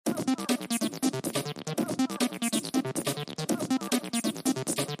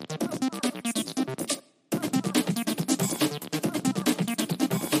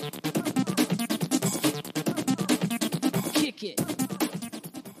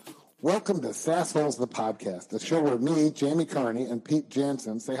Welcome to Sassholes, the podcast, the show where me, Jamie Carney, and Pete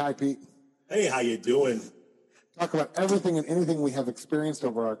Jansen, say hi, Pete. Hey, how you doing? Talk about everything and anything we have experienced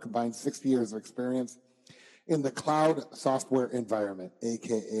over our combined 60 years of experience in the cloud software environment,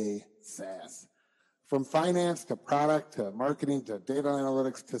 a.k.a. SaaS. From finance to product to marketing to data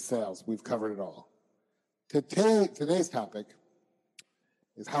analytics to sales, we've covered it all. Today's topic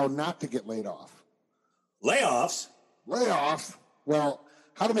is how not to get laid off. Layoffs? Layoffs? Well,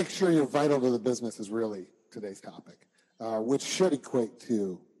 how to make sure you're vital to the business is really today's topic, which should equate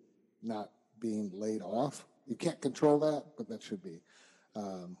to not being laid off. You can't control that, but that should be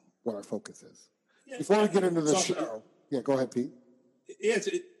what our focus is. Yeah, before we get into the show, go ahead, Pete. Yeah,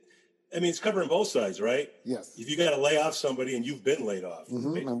 it's covering both sides, right? Yes. If you got to lay off somebody and you've been laid off,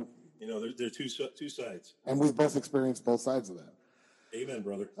 mm-hmm. right? There are two sides. And we've both experienced both sides of that. Amen,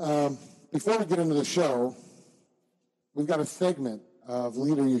 brother. Before we get into the show, we've got a segment of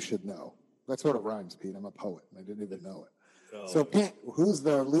Leader You Should Know. That sort of rhymes, Pete. I'm a poet, and I didn't even know it. Oh. So, Pete, who's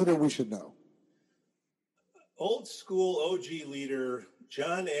the leader we should know? Old school OG leader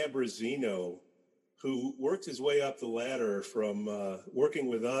John Ambrosino, who worked his way up the ladder from working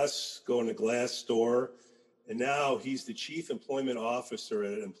with us, going to Glassdoor, and now he's the Chief Employment Officer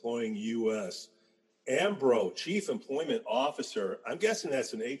at Employing US. Ambro, Chief Employment Officer. I'm guessing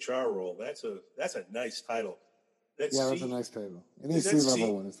that's an HR role. That's a nice title. That's a nice title. Any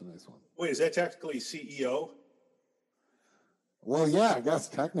C-level one is a nice one. Wait, is that technically CEO? Well, yeah, I guess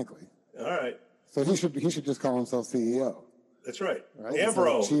technically. All right. So he should just call himself CEO. That's right.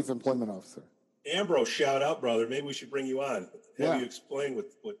 Ambro, Chief Employment Officer. Ambro, shout out, brother. Maybe we should bring you on. Have you explain what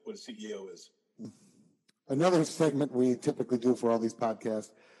a CEO is. Another segment we typically do for all these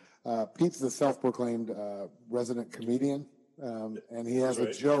podcasts. Pete's the self-proclaimed resident comedian, and he has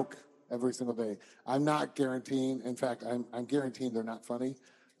a joke every single day. I'm not guaranteeing. In fact, I'm guaranteeing they're not funny.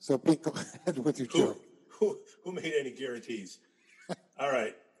 So, Pete, go ahead with your joke. Who made any guarantees? All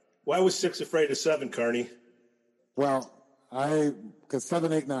right. Why was 6 afraid of 7, Carney? Well, because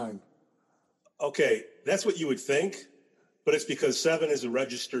 7, 8, 9. Okay, that's what you would think, but it's because 7 is a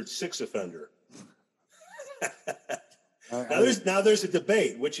registered 6 offender. Now there's a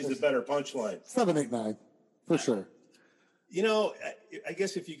debate, which is a better punchline. 7, 8, 9, for sure. I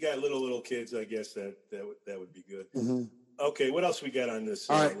guess if you got little kids, I guess that would be good. Mm-hmm. Okay, what else we got on this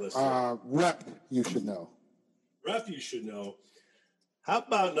list? Rep you should know. Rep you should know. How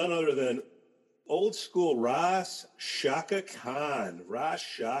about none other than old school Ras Shaka Khan? Ras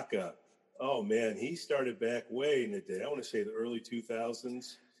Shaka. Oh, man, he started back way in the day. I want to say the early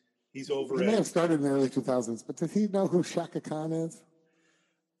 2000s. He may have started in the early 2000s, but does he know who Shaka Khan is?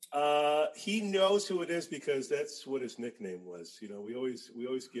 He knows who it is because that's what his nickname was. We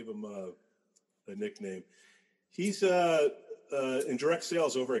always give him a nickname. He's in direct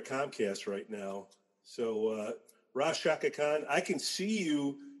sales over at Comcast right now. So, Ras Shaka Khan, I can see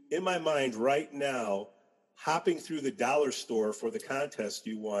you in my mind right now hopping through the dollar store for the contest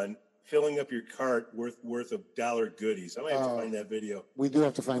you won, filling up your cart worth of dollar goodies. I might have to find that video. We do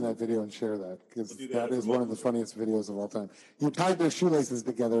have to find that video and share that because that is one of the funniest videos of all time. You tied their shoelaces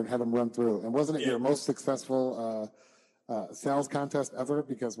together and had them run through. And wasn't it your most successful sales contest ever?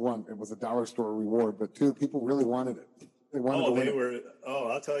 Because one, it was a dollar store reward, but two, people really wanted it. They wanted to win it.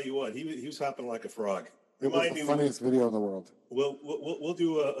 I'll tell you what, he was hopping like a frog. It was the funniest video in the world. We'll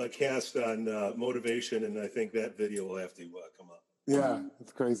do a cast on motivation, and I think that video will have to come up. Yeah,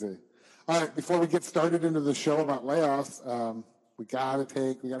 it's crazy. All right, before we get started into the show about layoffs, we got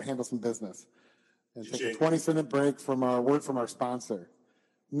to handle some business and take a 20-minute break from our word from our sponsor,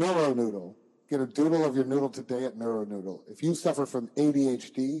 NeuroNoodle. Get a doodle of your noodle today at NeuroNoodle. If you suffer from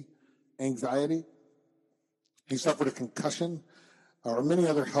ADHD, anxiety, you suffered a concussion, or many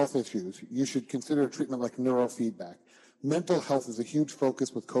other health issues, you should consider a treatment like neurofeedback. Mental health is a huge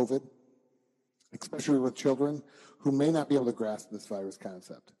focus with COVID, especially with children who may not be able to grasp this virus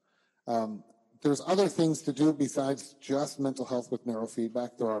concept. There's other things to do besides just mental health with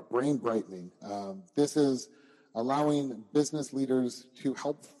neurofeedback. There are brain brightening. This is allowing business leaders to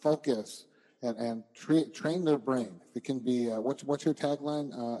help focus and train their brain. It can be, what's your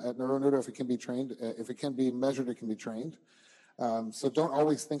tagline at NeuroNoodle? If it can be trained, if it can be measured, it can be trained. So don't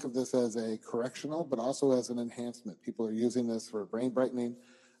always think of this as a correctional, but also as an enhancement. People are using this for brain brightening.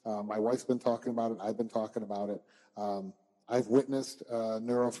 My wife's been talking about it. I've been talking about it. I've witnessed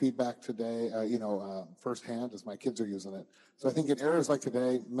neurofeedback today, firsthand as my kids are using it. So I think in areas like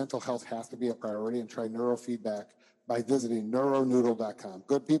today, mental health has to be a priority, and try neurofeedback by visiting neuronoodle.com.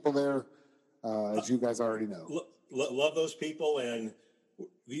 Good people there, as you guys already know. Love those people, and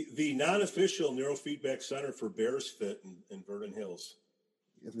the non-official neurofeedback center for Bears Fit in Vernon Hills.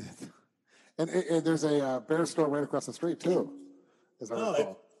 And there's a Bears store right across the street too, as I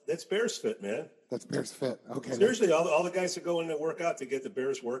recall. That's Bears Fit, man. That's Bears Fit. Okay. Seriously, all the guys that go in to work out to get the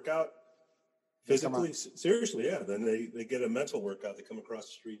Bears workout physically, seriously, yeah. Then they get a mental workout. They come across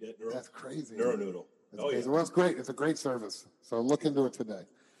the street at That's crazy. Neuronoodle. Crazy. Well, it's great. It's a great service. So look into it today.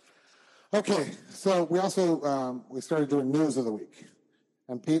 Okay. So we also we started doing news of the week.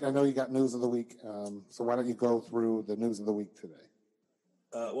 And Pete, I know you got news of the week. So why don't you go through the news of the week today?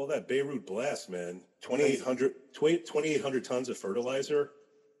 Well, that Beirut blast, man, 2,800 tons of fertilizer,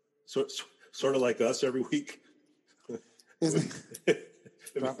 sort of like us every week.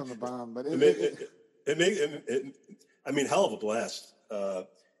 Dropping the bomb, but I mean, hell of a blast.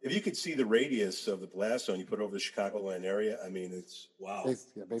 If you could see the radius of the blast zone you put over the Chicagoland area, I mean, it's wow.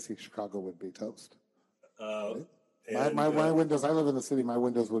 Basically Chicago would be toast. Right? My windows, I live in the city, my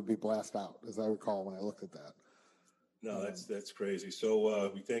windows would be blast out, as I recall when I looked at that. No, that's crazy.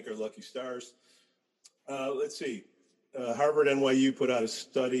 So we thank our lucky stars. Let's see. Harvard NYU put out a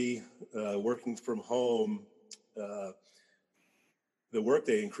study, working from home. The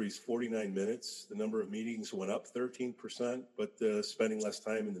workday increased 49 minutes. The number of meetings went up 13%, but spending less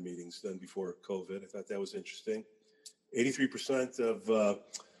time in the meetings than before COVID. I thought that was interesting. 83% of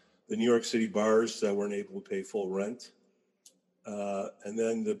the New York City bars weren't able to pay full rent. And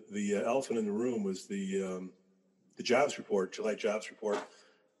then the elephant in the room was the jobs report, July jobs report.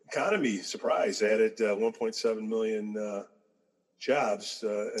 Economy, surprise, added 1.7 million jobs,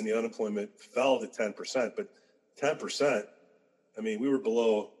 and the unemployment fell to 10%. But 10%, I mean, we were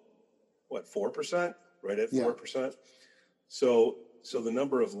below, 4%? Right at 4%? Yeah. So the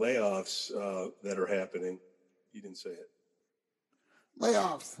number of layoffs that are happening, you didn't say it.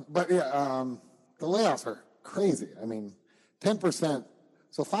 Layoffs. But, the layoffs are crazy. I mean, 10%.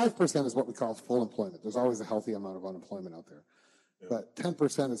 So 5% is what we call full employment. There's always a healthy amount of unemployment out there. Yeah. But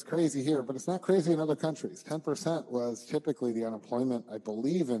 10% is crazy here, but it's not crazy in other countries. 10% was typically the unemployment, I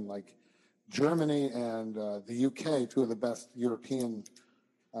believe, in like Germany and the UK, two of the best European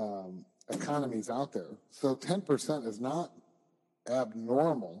economies out there. So 10% is not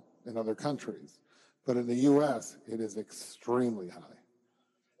abnormal in other countries, but in the U.S., it is extremely high.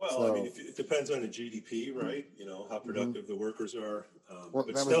 Well, I mean, it depends on the GDP, right? You know, how productive the workers are.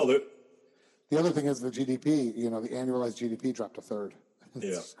 But still, the other thing is the GDP, the annualized GDP dropped a third.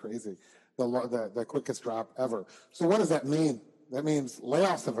 It's crazy. The quickest drop ever. So what does that mean? That means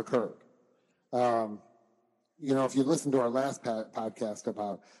layoffs have occurred. If you listen to our last podcast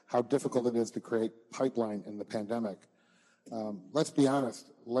about how difficult it is to create pipeline in the pandemic, let's be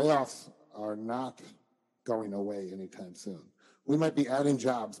honest, layoffs are not going away anytime soon. We might be adding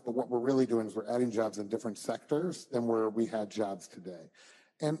jobs, but what we're really doing is we're adding jobs in different sectors than where we had jobs today.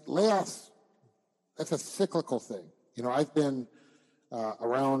 And layoffs, that's a cyclical thing. I've been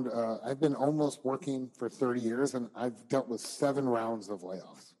I've been almost working for 30 years, and I've dealt with 7 rounds of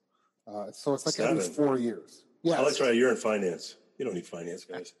layoffs. So it's like 7. Every 4 years. Yeah. Oh, that's right. You're in finance. You don't need finance,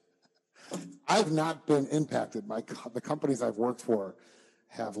 guys. I've not been impacted. The companies I've worked for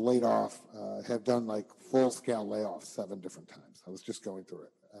have laid off, have done like full-scale layoffs 7 different times. I was just going through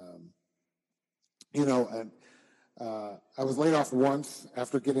it. I was laid off once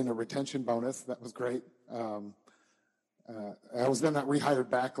after getting a retention bonus. That was great. I was then not rehired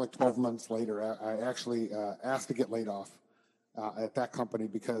back like 12 months later. I actually asked to get laid off at that company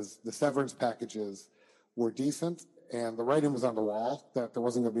because the severance packages were decent and the writing was on the wall that there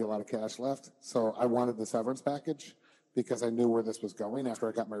wasn't going to be a lot of cash left. So I wanted the severance package because I knew where this was going. After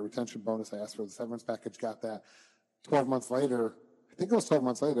I got my retention bonus, I asked for the severance package, got that. 12 months later, I think it was 12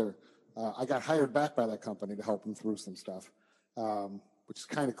 months later, I got hired back by that company to help them through some stuff, which is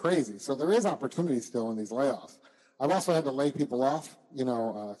kind of crazy. So there is opportunity still in these layoffs. I've also had to lay people off.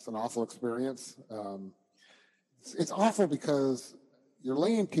 It's an awful experience. It's awful because you're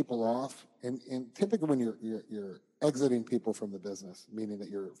laying people off, and typically when you're exiting people from the business, meaning that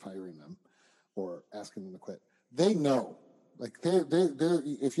you're firing them or asking them to quit, they know. Like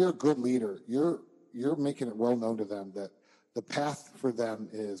if you're a good leader, you're making it well known to them that the path for them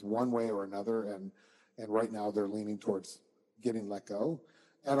is one way or another, and right now they're leaning towards getting let go.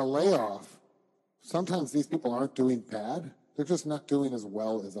 At a layoff, sometimes these people aren't doing bad; they're just not doing as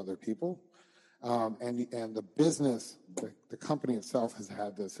well as other people. And the business, the company itself has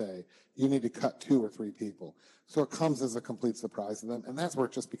had to say, you need to cut 2 or 3 people. So it comes as a complete surprise to them, and that's where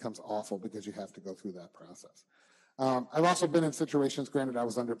it just becomes awful because you have to go through that process. I've also been in situations, granted I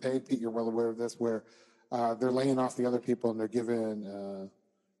was underpaid, Pete, you're well aware of this, where they're laying off the other people and they're giving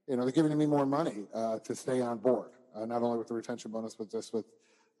me more money to stay on board, not only with the retention bonus, but just with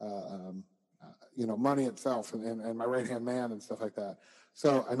money itself and my right-hand man and stuff like that.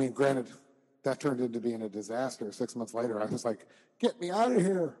 So, I mean, granted, that turned into being a disaster. 6 months later, I was like, get me out of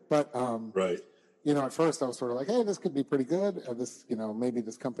here. But, right. At first I was sort of like, hey, this could be pretty good. Maybe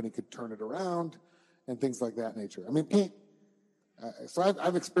this company could turn it around and things like that nature. I mean, Pete, so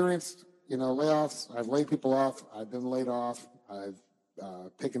I've experienced, layoffs. I've laid people off. I've been laid off. I've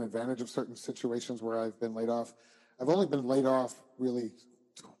taken advantage of certain situations where I've been laid off. I've only been laid off really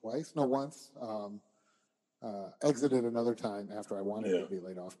once. Exited another time after I wanted to be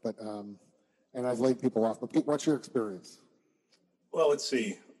laid off. But and I've laid people off. But Pete, what's your experience? Well, let's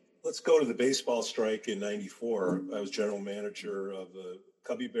see. Let's go to the baseball strike in '94. I was general manager of the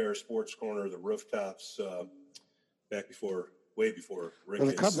Cubby Bear Sports Corner, the Rooftops, way before Ricketts.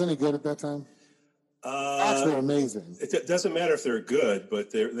 Were the Cubs any good at that time? Actually, amazing. It doesn't matter if they're good, but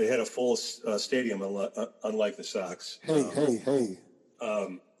they had a full stadium, unlike the Sox. Hey.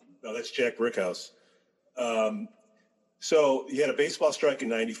 No, that's Jack Brickhouse. So you had a baseball strike in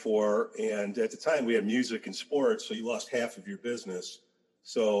 '94, and at the time we had music and sports, so you lost half of your business.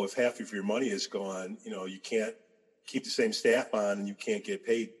 So if half of your money is gone, you can't keep the same staff on, and you can't get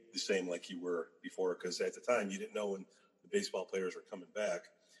paid the same like you were before, because at the time you didn't know when the baseball players were coming back.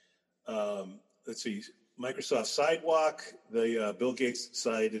 Let's see, Microsoft Sidewalk, Bill Gates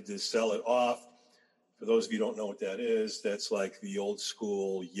decided to sell it off. For those of you who don't know what that is, that's like the old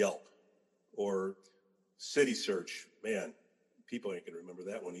school Yelp or City Search. Man, people ain't gonna remember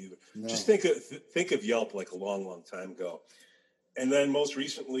that one either. No. Just think of Yelp like a long, long time ago. And then most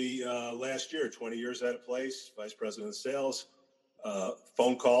recently, last year, 20 years at a place, vice president of sales,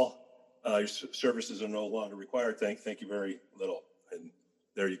 phone call, your services are no longer required. Thank you very little. And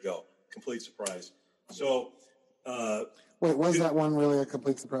there you go. Complete surprise. So, wait, was that one really a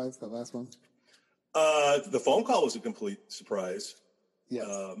complete surprise? That last one? The phone call was a complete surprise. Yes.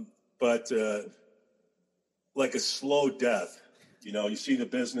 But like a slow death, you see the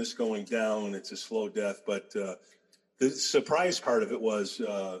business going down, it's a slow death. But the surprise part of it was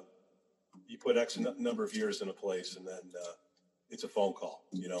you put X number of years in a place, and then it's a phone call,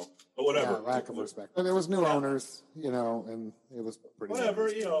 But whatever. Yeah, lack of respect. But there was new owners, and it was pretty. Whatever,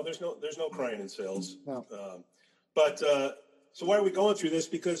 there's no crying in sales. No. So why are we going through this?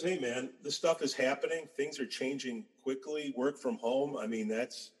 Because, hey, man, this stuff is happening. Things are changing quickly. Work from home. I mean,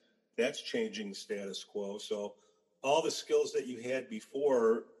 that's changing status quo. So all the skills that you had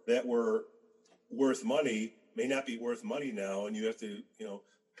before that were worth money may not be worth money now, and you have to,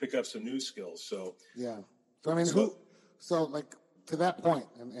 pick up some new skills. So yeah. So I mean, like to that point,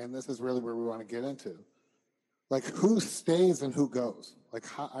 and this is really where we want to get into, like who stays and who goes. Like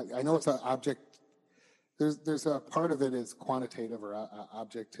I know it's an object. There's a part of it is quantitative or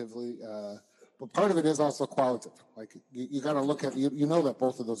objectively, but part of it is also qualitative. Like you got to look at that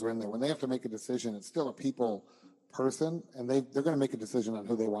both of those are in there. When they have to make a decision, it's still a people person, and they're going to make a decision on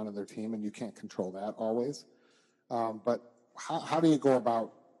who they want on their team, and you can't control that always. But how do you go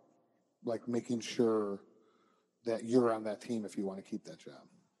about like making sure that you're on that team if you want to keep that job?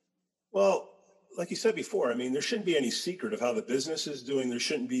 Well, like you said before, I mean, there shouldn't be any secret of how the business is doing. There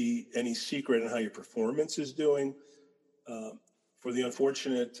shouldn't be any secret on how your performance is doing. For the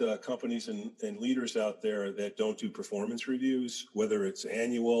unfortunate companies and leaders out there that don't do performance reviews, whether it's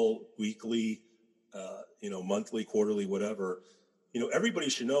annual, weekly, monthly, quarterly, whatever, everybody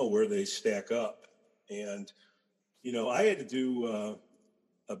should know where they stack up. And, I had to do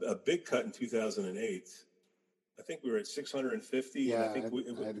a big cut in 2008. I think we were at 650. Yeah, and I think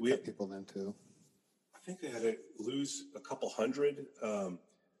I had to cut people then too. I think they had to lose a couple hundred.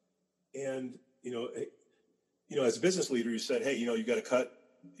 And, as a business leader, you said, hey, you got to cut,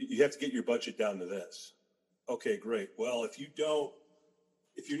 you have to get your budget down to this. Okay, great. Well, if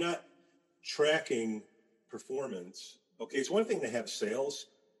you're not tracking performance, okay, it's one thing to have sales,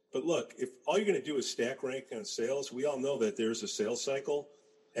 but look, if all you're going to do is stack rank on sales, we all know that there's a sales cycle,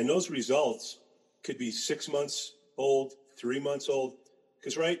 and those results could be 6 months old, 3 months old,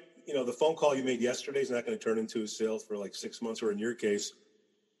 because, right, the phone call you made yesterday is not going to turn into a sale for like 6 months, or in your case,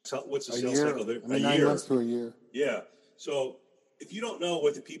 what's the sales cycle there? 9 months to a year. Yeah. So if you don't know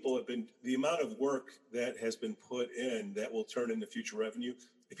what the people have been, the amount of work that has been put in that will turn into future revenue,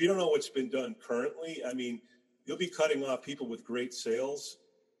 if you don't know what's been done currently, I mean, you'll be cutting off people with great sales,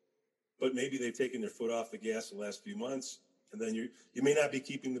 but maybe they've taken their foot off the gas in the last few months, and then you may not be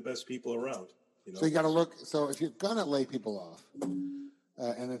keeping the best people around. So you got to look. So if you're going to lay people off,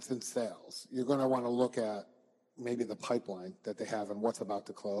 and it's in sales, you're going to want to look at maybe the pipeline that they have and what's about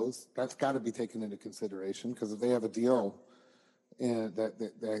to close. That's got to be taken into consideration, because if they have a deal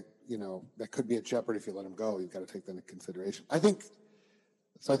that could be at jeopardy if you let them go, you've got to take that into consideration. I think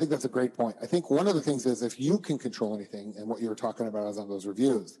So I think that's a great point. I think one of the things is if you can control anything, and what you were talking about is on those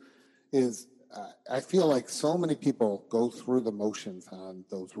reviews, is I feel like so many people go through the motions on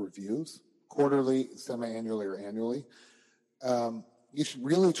those reviews, quarterly, semi-annually, or annually. You should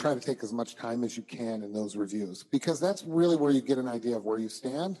really try to take as much time as you can in those reviews, because that's really where you get an idea of where you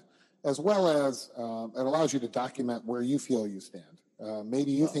stand, as well as it allows you to document where you feel you stand. Maybe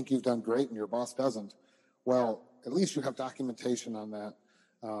you think you've done great and your boss doesn't. Well, at least you have documentation on that,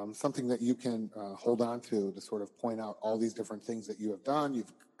 something that you can hold on to sort of point out all these different things that you have done.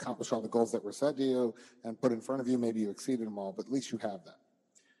 You've accomplished all the goals that were set to you and put in front of you. Maybe you exceeded them all, but at least you have that.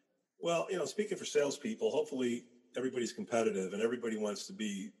 Well, speaking for salespeople, hopefully everybody's competitive and everybody wants to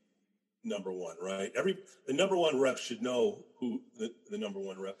be number one, right? The number one rep should know who the number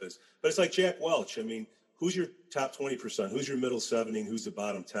one rep is. But it's like Jack Welch. I mean, who's your top 20%? Who's your middle 70? And who's the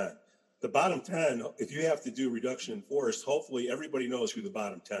bottom 10? The bottom 10, if you have to do reduction in force, hopefully everybody knows who the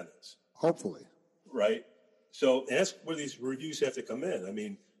bottom 10 is. Hopefully. Right? So that's where these reviews have to come in. I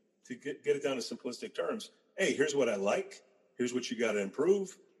mean, to get it down to simplistic terms, hey, here's what I like. Here's what you got to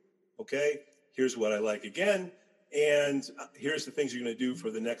improve. Okay? Here's what I like again. And here's the things you're going to do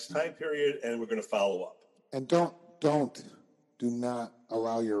for the next time period, and we're going to follow up. And do not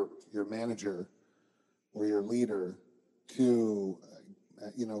allow your manager or your leader to,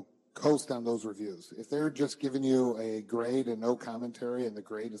 coast on those reviews. If they're just giving you a grade and no commentary, and the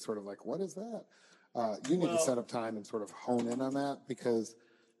grade is sort of like, what is that? You need to set up time and sort of hone in on that, because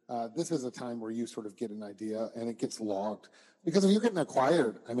this is a time where you sort of get an idea and it gets logged. Because if you're getting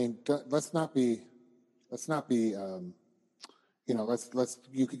acquired, I mean, you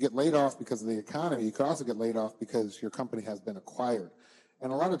could get laid off because of the economy. You could also get laid off because your company has been acquired.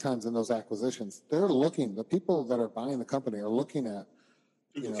 And a lot of times in those acquisitions, the people that are buying the company are looking at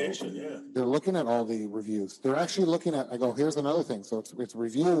duplication, they're looking at all the reviews. They're actually looking at, here's another thing. So it's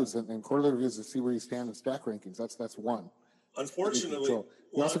reviews and quarterly reviews to see where you stand in stack rankings. That's one. Unfortunately,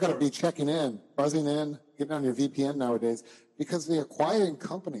 you also got to be checking in, buzzing in, getting on your VPN nowadays, because the acquiring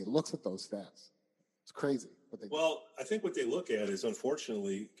company looks at those stats. It's crazy. I think what they look at is,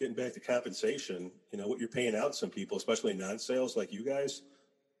 unfortunately, getting back to compensation, what you're paying out some people, especially non-sales like you guys,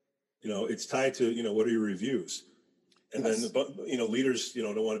 it's tied to, what are your reviews? And yes. Then, leaders,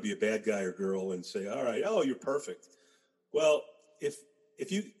 don't want to be a bad guy or girl and say, all right, you're perfect. Well, if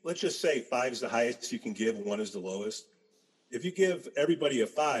you, let's just say 5 is the highest you can give, 1 is the lowest. If you give everybody a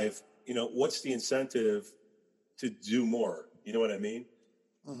 5, what's the incentive to do more? You know what I mean?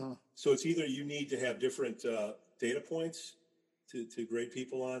 Uh-huh. So it's either you need to have different data points to grade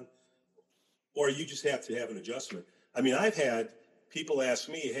people on, or you just have to have an adjustment. I mean, I've had people ask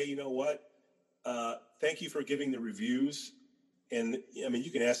me, hey, you know what? Thank you for giving the reviews. And I mean, you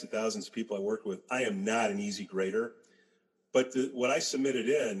can ask the thousands of people I work with. I am not an easy grader, but what I submitted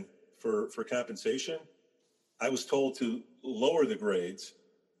in for compensation, I was told to lower the grades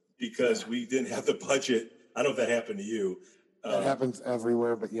because we didn't have the budget. I don't know if that happened to you. That happens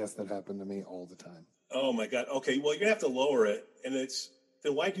everywhere, but yes, that happened to me all the time. Oh my God. Okay. Well, you're gonna have to lower it. And then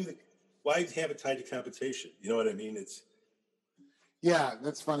why have it tied to compensation? You know what I mean? Yeah,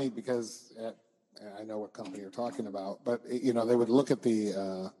 that's funny because I know what company you're talking about, but they would look at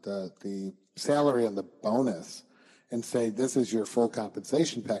the salary and the bonus and say, this is your full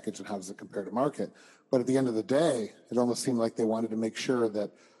compensation package and how does it compare to market? But at the end of the day, it almost seemed like they wanted to make sure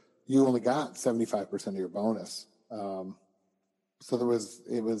that you only got 75% of your bonus. So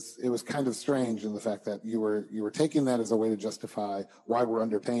it was kind of strange in the fact that you were taking that as a way to justify why we're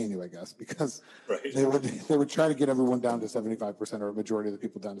underpaying you, I guess, because right. they would try to get everyone down to 75% or a majority of the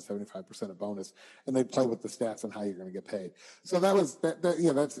people down to 75% of bonus, and they'd play with the stats on how you're going to get paid. So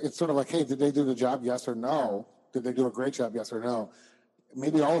it's sort of like, hey, did they do the job? Yes or no? Did they do a great job? Yes or no?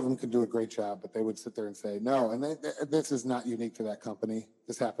 Maybe all of them can do a great job, but they would sit there and say no. And this is not unique to that company.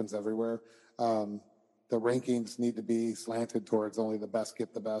 This happens everywhere. The rankings need to be slanted towards only the best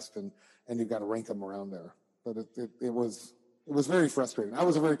get the best, and you've got to rank them around there. But it was very frustrating. I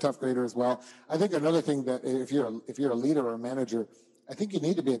was a very tough grader as well. I think another thing that if you're a leader or a manager, I think you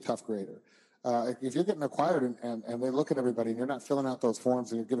need to be a tough grader. If you're getting acquired and they look at everybody and you're not filling out those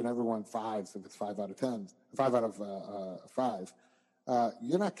forms and you're giving everyone 5s, if it's 5 out of 10, 5 out of 5,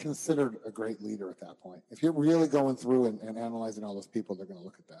 you're not considered a great leader at that point. If you're really going through and analyzing all those people, they're going to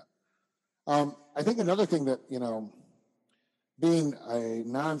look at that. I think another thing that, being a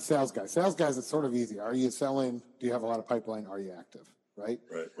non-sales guy, sales guys, it's sort of easy. Are you selling? Do you have a lot of pipeline? Are you active? Right?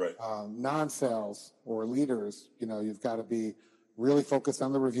 Right. Non-sales or leaders, you've got to be really focused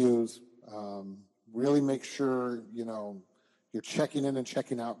on the reviews, really make sure, you're checking in and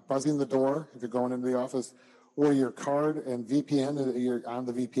checking out, buzzing the door if you're going into the office, or your card and VPN. You're on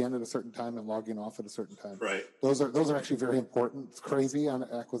the VPN at a certain time and logging off at a certain time. Right. Those are actually very important. It's crazy on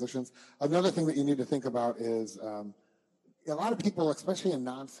acquisitions. Another thing that you need to think about is a lot of people, especially in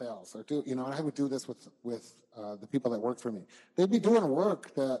non-sales, and I would do this with the people that work for me. They'd be doing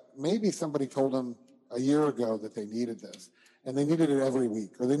work that maybe somebody told them a year ago that they needed this, and they needed it every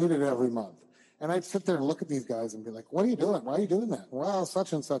week or they needed it every month. And I'd sit there and look at these guys and be like, "What are you doing? Why are you doing that?" "Well,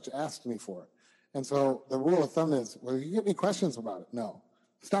 such and such asked me for it." And so the rule of thumb is, well, you get any questions about it? No.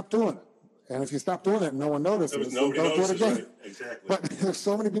 Stop doing it. And if you stop doing it and no one notices, nobody don't notices, do it again. right? Exactly. But there's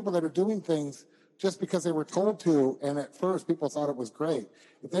so many people that are doing things just because they were told to, and at first people thought it was great.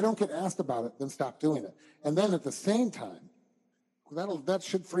 If they don't get asked about it, then stop doing it. And then at the same time, that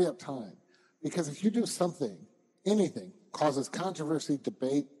should free up time. Because if you do something, anything, causes controversy,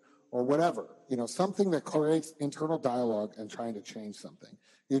 debate, or whatever, something that creates internal dialogue and trying to change something,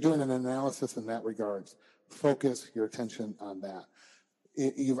 you're doing an analysis in that regards. Focus your attention on that.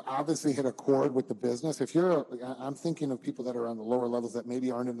 You've obviously hit a chord with the business. I'm thinking of people that are on the lower levels that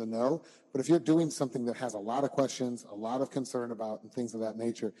maybe aren't in the know, but if you're doing something that has a lot of questions, a lot of concern about, and things of that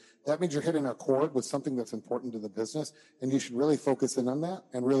nature, that means you're hitting a chord with something that's important to the business, and you should really focus in on that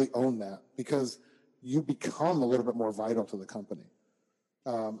and really own that, because you become a little bit more vital to the company.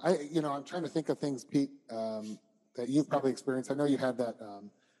 I'm trying to think of things, Pete, that you've probably experienced. I know you had that.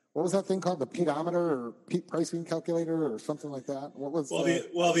 What was that thing called? The pedometer or peak pricing calculator or something like that? What was the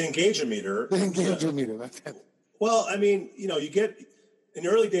Engageometer. The Engageometer, that's it. Well, I mean, you get in the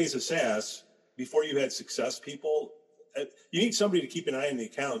early days of SaaS, before you had success people, you need somebody to keep an eye on the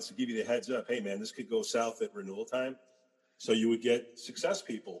accounts to give you the heads up. Hey, man, this could go south at renewal time. So you would get success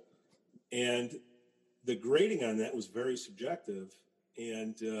people. And the grading on that was very subjective.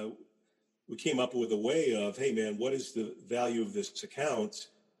 And we came up with a way of, hey, man, what is the value of this account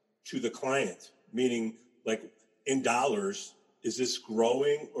to the client? Meaning, like, in dollars, is this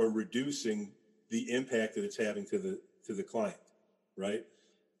growing or reducing the impact that it's having to the client, right?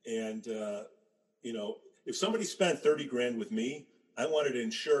 And if somebody spent 30 grand with me, I wanted to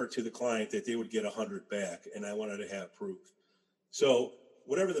ensure to the client that they would get 100 back, and I wanted to have proof. So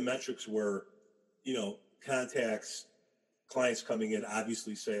whatever the metrics were, contacts, clients coming in,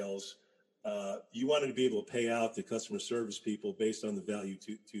 obviously sales, you wanted to be able to pay out the customer service people based on the value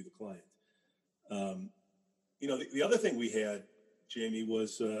to the client. The other thing we had, Jamie,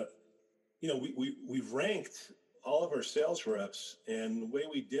 was, we've ranked all of our sales reps, and the way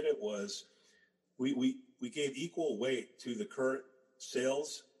we did it was we gave equal weight to the current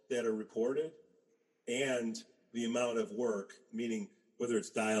sales that are reported and the amount of work, meaning whether it's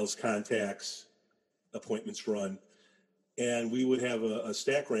dials, contacts, appointments run. And we would have a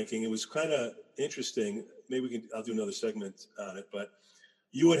stack ranking. It was kind of interesting. Maybe I'll do another segment on it, but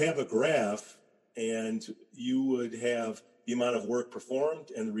you would have a graph and you would have the amount of work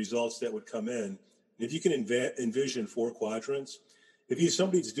performed and the results that would come in. And if you can envision 4 quadrants, if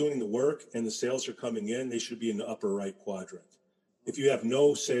somebody's doing the work and the sales are coming in, they should be in the upper right quadrant. If you have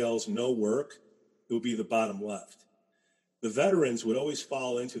no sales, no work, it would be the bottom left. The veterans would always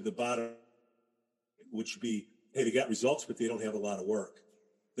fall into the bottom, which would be, hey, they got results, but they don't have a lot of work.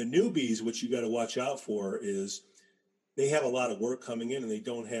 The newbies, which you got to watch out for, is they have a lot of work coming in and they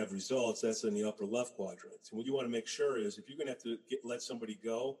don't have results. That's in the upper left quadrant. And what you want to make sure is, if you're going to have to let somebody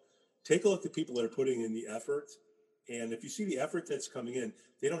go, take a look at people that are putting in the effort. And if you see the effort that's coming in,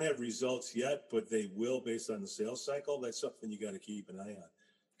 they don't have results yet, but they will based on the sales cycle. That's something you got to keep an eye on.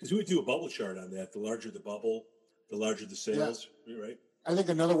 Because we would do a bubble chart on that. The larger the bubble, the larger the sales, right? I think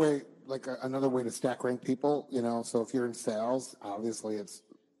another way to stack rank people, so if you're in sales, obviously it's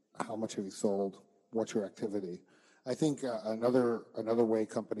how much have you sold, what's your activity. I think another way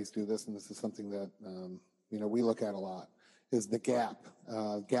companies do this, and this is something that we look at a lot, is the gap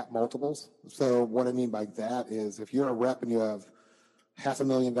multiples. So what I mean by that is, if you're a rep and you have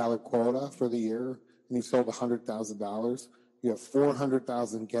 $500,000 quota for the year and you've sold $100,000, you have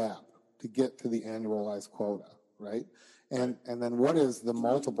 $400,000 gap to get to the annualized quota, right? And then what is the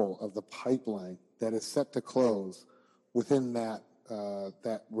multiple of the pipeline that is set to close within that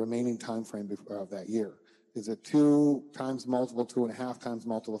remaining time frame of that year? Is it 2 times multiple, 2.5 times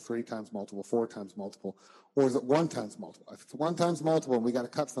multiple, 3 times multiple, 4 times multiple, or is it 1 times multiple? If it's 1 times multiple and we got to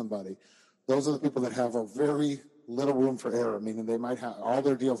cut somebody, those are the people that have a very little room for error, meaning they might have all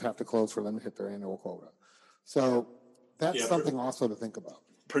their deals have to close for them to hit their annual quota. So that's something also to think about.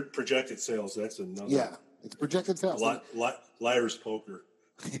 Projected sales, that's another. Yeah, it's projected sales. Liar's poker.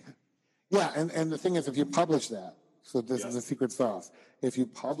 Yeah, and the thing is, if you publish that, so this is the secret sauce. If you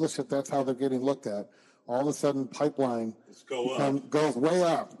publish it, that's how they're getting looked at. all of a sudden pipeline goes way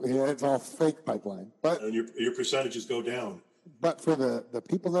up. Yeah, it's all fake pipeline. But and your percentages go down. But for the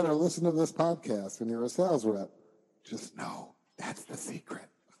people that are listening to this podcast and you're a sales rep, just know that's the secret.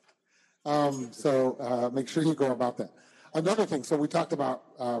 So make sure you go about that. Another thing, so we talked about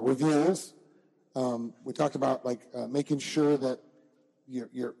reviews. We talked about making sure that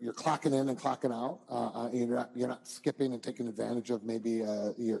you're clocking in and clocking out. You're not skipping and taking advantage of maybe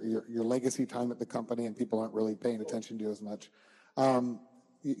your legacy time at the company, and people aren't really paying attention to you as much.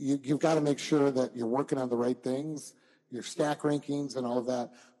 You've got to make sure that you're working on the right things, your stack rankings and all of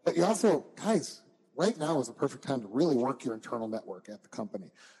that. But you also, guys, right now is a perfect time to really work your internal network at the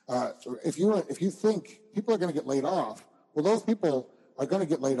company. If you think people are going to get laid off, well, those people are going to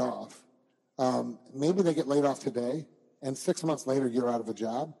get laid off. Maybe they get laid off today, and 6 months later you're out of a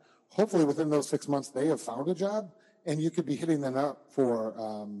job. Hopefully within those 6 months they have found a job, and you could be hitting them up for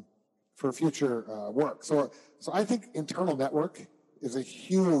future work. So I think internal network is a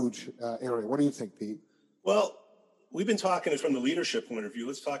huge area. What do you think, Pete? Well, we've been talking it from the leadership point of view.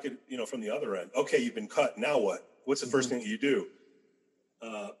 Let's talk it, from the other end. Okay, you've been cut. Now what? What's the first thing that you do?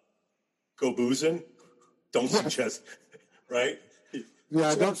 Go boozing? Don't suggest, right? Yeah,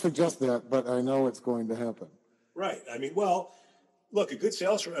 I don't suggest that, but I know it's going to happen. Right. I mean, well, look, a good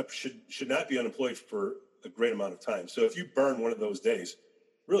sales rep should not be unemployed for a great amount of time. So if you burn one of those days,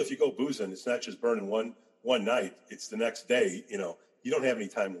 really, if you go boozing, it's not just burning one night. It's the next day. You don't have any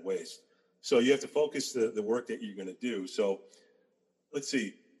time to waste. So you have to focus the work that you're going to do. So let's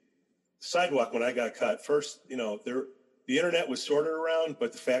see. Sidewalk, when I got cut, first, the internet was sorted around,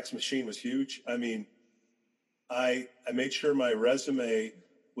 but the fax machine was huge. I mean, I made sure my resume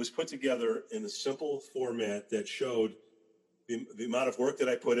was put together in a simple format that showed the amount of work that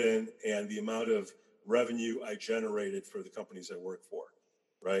I put in and the amount of revenue I generated for the companies I work for,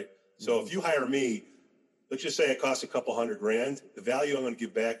 right? So if you hire me, let's just say it costs a couple $100,000, the value I'm going to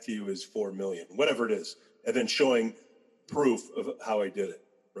give back to you is $4 million, whatever it is, and then showing proof of how I did it,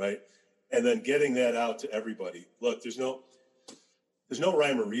 right? And then getting that out to everybody. Look, there's no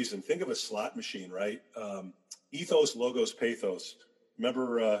rhyme or reason. Think of a slot machine, right? Ethos, logos, pathos.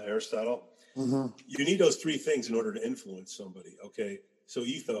 Remember Aristotle? Mm-hmm. You need those three things in order to influence somebody, okay? So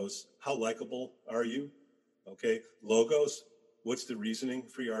ethos, how likable are you? Okay. Logos, what's the reasoning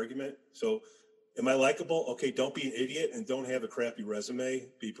for your argument? So am I likable? Okay, don't be an idiot and don't have a crappy resume.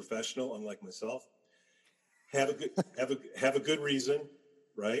 Be professional, unlike myself. Have a good reason,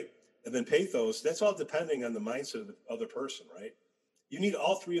 right? And then pathos, that's all depending on the mindset of the other person, right? You need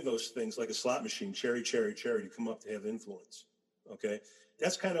all three of those things, like a slot machine, cherry, cherry, cherry, to come up to have influence. Okay,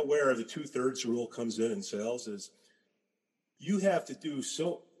 that's kind of where the 2/3 rule comes in sales. Is you have to do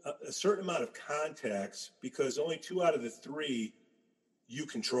a certain amount of contacts because only 2 out of the 3 you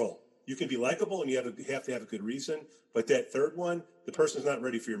control. You can be likable and you have to have a good reason, but that third one, the person's not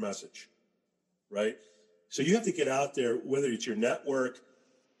ready for your message, right? So you have to get out there, whether it's your network,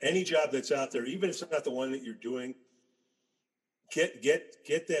 any job that's out there, even if it's not the one that you're doing. Get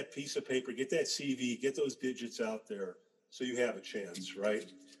that piece of paper, get that CV, get those digits out there so you have a chance, right?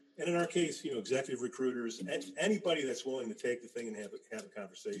 And in our case, executive recruiters, anybody that's willing to take the thing and have a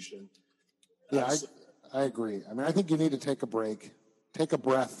conversation. Yeah, I agree. I mean, I think you need to take a break, take a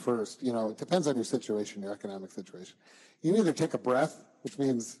breath first. It depends on your situation, your economic situation. You either take a breath, which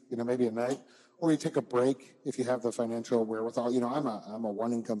means, maybe a night, or you take a break if you have the financial wherewithal. I'm a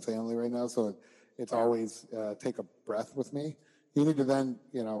one-income family right now, so it's always take a breath with me. You need to then,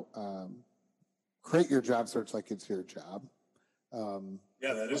 create your job search like it's your job.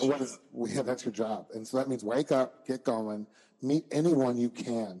 Yeah, that is your job. Yeah, that's your job. And so that means wake up, get going, meet anyone you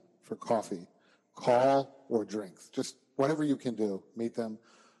can for coffee, call or drinks, just whatever you can do, meet them.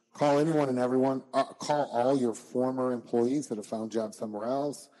 Call anyone and everyone. Call all your former employees that have found jobs somewhere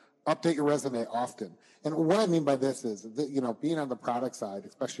else. Update your resume often. And what I mean by this is that, being on the product side,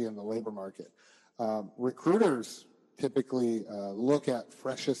 especially in the labor market, recruiters typically look at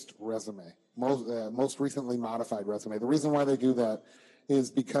freshest resume, most recently modified resume. The reason why they do that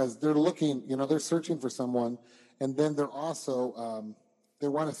is because they're looking, they're searching for someone, and then they're also, they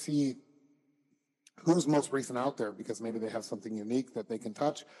want to see who's most recent out there because maybe they have something unique that they can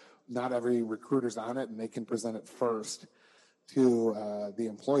touch. Not every recruiter's on it, and they can present it first to the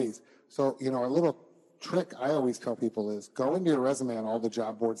employees. So, a little trick I always tell people is go into your resume on all the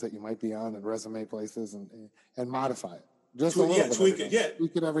job boards that you might be on and resume places and modify it. Just a little bit. Tweak it. Yeah.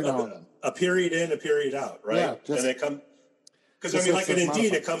 Tweak it every now and then. A period in, a period out, right? Yeah. And they come, because like in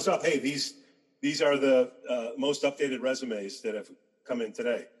Indeed, it comes up, hey, these are the most updated resumes that have come in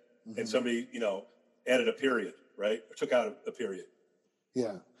today. Mm-hmm. And somebody, added a period, right? Or took out a period.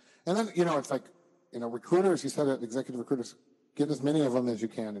 Yeah. And then, it's like, recruiters, you said it, executive recruiters, get as many of them as you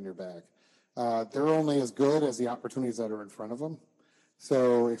can in your bag. They're only as good as the opportunities that are in front of them.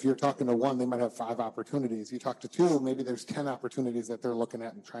 So if you're talking to one, they might have 5 opportunities. You talk to 2, maybe there's 10 opportunities that they're looking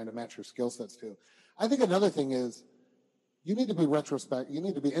at and trying to match your skill sets to. I think another thing is you need to be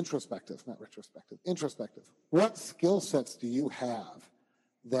introspective. What skill sets do you have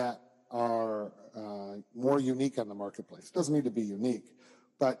that are more unique on the marketplace? It doesn't need to be unique.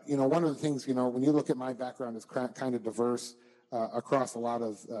 But, one of the things, when you look at my background is kind of diverse across a lot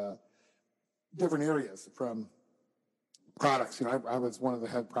of different areas from products. I was one of the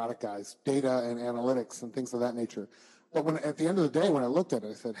head product guys, data and analytics and things of that nature. But at the end of the day, when I looked at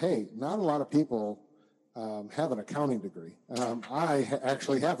it, I said, hey, not a lot of people have an accounting degree. I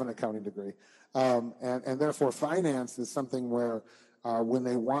actually have an accounting degree. And therefore, finance is something where when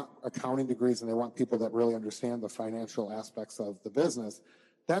they want accounting degrees and they want people that really understand the financial aspects of the business,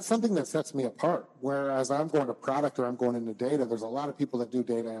 that's something that sets me apart. Whereas I'm going to product or I'm going into data, there's a lot of people that do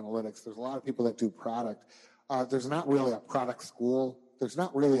data analytics. There's a lot of people that do product. There's not really a product school. There's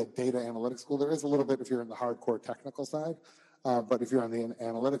not really a data analytics school. There is a little bit if you're in the hardcore technical side, but if you're on the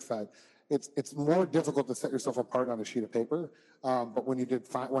analytics side, it's more difficult to set yourself apart on a sheet of paper. But when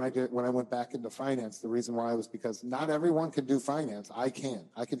I went back into finance, the reason why was because not everyone can do finance. I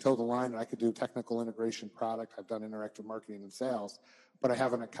can toe the line and I could do technical integration product. I've done interactive marketing and sales, but I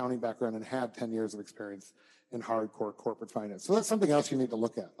have an accounting background and had 10 years of experience in hardcore corporate finance. So that's something else you need to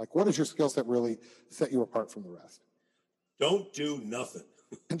look at. Like, what does your skill set really set you apart from the rest? Don't do nothing.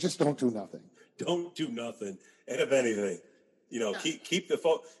 And just don't do nothing. Don't do nothing. And if anything, keep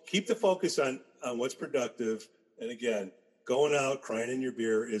the focus on what's productive. And again, going out crying in your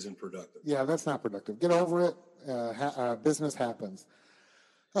beer isn't productive. Yeah, that's not productive. Get over it. Business happens.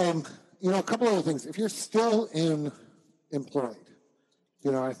 A couple other things. If you're still employed,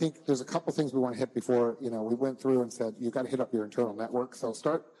 I think there's a couple things we want to hit before, we went through and said, you got to hit up your internal network. So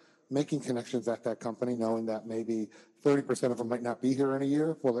start making connections at that company, knowing that maybe 30% of them might not be here in a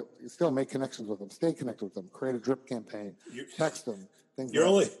year. Well, still make connections with them, stay connected with them, create a drip campaign, text them. You're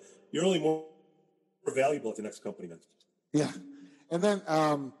only more valuable at the next company then. Yeah. And then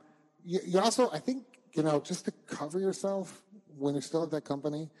you also, I think, just to cover yourself when you're still at that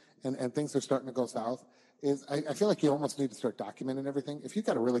company and things are starting to go south, is I feel like you almost need to start documenting everything. If you've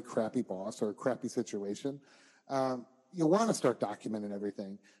got a really crappy boss or a crappy situation, you want to start documenting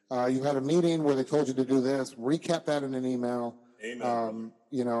everything. You had a meeting where they told you to do this, recap that in an email. Amen.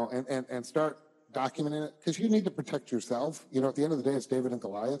 And start documenting it because you need to protect yourself. At the end of the day, it's David and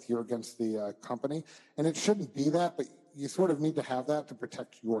Goliath. You're against the company, and it shouldn't be that, but you sort of need to have that to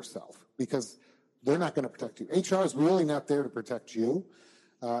protect yourself because they're not going to protect you. HR is really not there to protect you.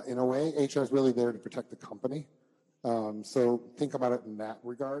 In a way, HR is really there to protect the company. So think about it in that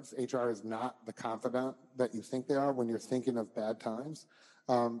regards. HR is not the confidant that you think they are when you're thinking of bad times.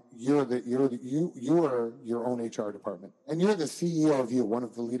 You are your own HR department, and you're the CEO of you. One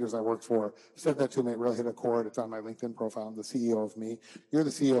of the leaders I worked for said that to me. It really hit a chord. It's on my LinkedIn profile. I'm the CEO of me. You're the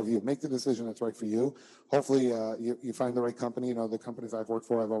CEO of you. Make the decision that's right for you. Hopefully, you find the right company. The companies I've worked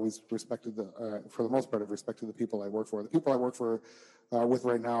for, I've always respected for the most part, I've respected the people I work for. The people I work for with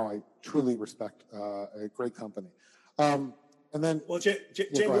right now, I truly respect. A great company. And then, well, Jay,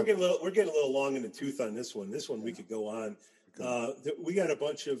 we're getting a little long in the tooth on this one. This one we could go on. We got a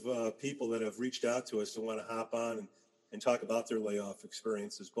bunch of people that have reached out to us and want to hop on and talk about their layoff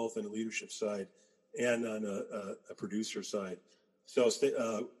experiences, both on the leadership side and on a producer side. So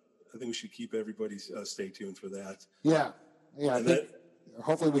I think we should keep everybody stay tuned for that. Yeah. I think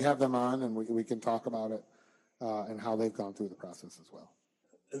hopefully we have them on and we can talk about it and how they've gone through the process as well.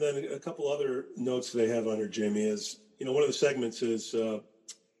 And then a couple other notes they have under Jamie is, one of the segments is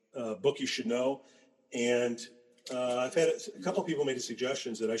book you should know. And I've had a couple of people made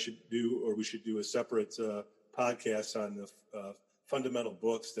suggestions that I should do, or we should do a separate podcast on the fundamental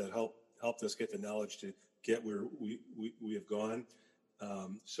books that helped us get the knowledge to get where we have gone.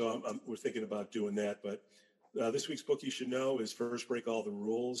 So we're thinking about doing that. But this week's book you should know is First Break All the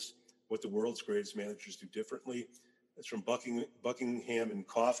Rules, What the World's Greatest Managers Do Differently. It's from Buckingham and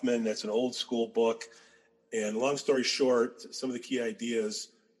Kaufman. That's an old school book. And long story short, some of the key ideas,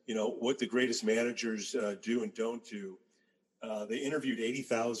 what the greatest managers do and don't do. They interviewed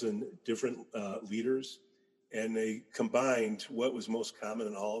 80,000 different leaders, and they combined what was most common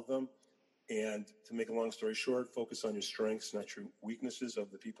in all of them. And to make a long story short, focus on your strengths, not your weaknesses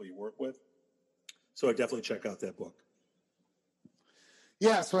of the people you work with. So I definitely check out that book.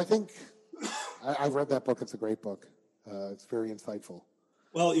 Yeah, so I think I've read that book. It's a great book. It's very insightful.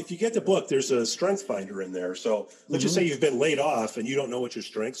 Well, if you get the book, there's a strength finder in there. So let's just say you've been laid off and you don't know what your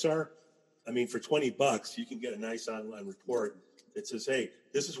strengths are. I mean, for $20, you can get a nice online report that says, hey,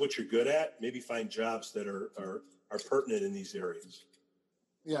 this is what you're good at. Maybe find jobs that are pertinent in these areas.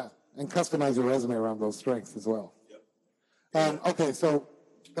 Yeah, and customize your resume around those strengths as well. Yep. Okay, so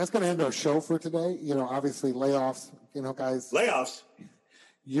that's going to end our show for today. Obviously layoffs, guys. Layoffs?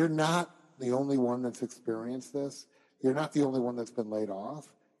 You're not the only one that's experienced this. You're not the only one that's been laid off.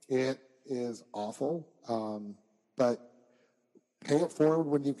 It is awful, but pay it forward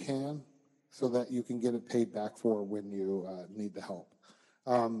when you can so that you can get it paid back for when you need the help.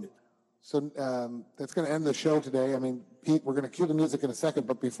 So that's going to end the show today. I mean, Pete, we're going to cue the music in a second,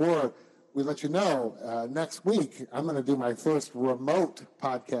 but before we let you know, next week I'm going to do my first remote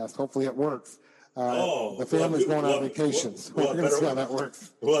podcast. Hopefully it works. The family's going on vacations. We're going to see how that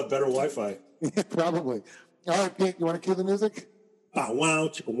works. We'll have better Wi-Fi. Yeah, probably. All right, Pete, you want to cue the music? Bow wow,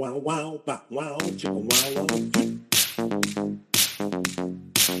 chicka wow wow, bow wow, chicka wow wow.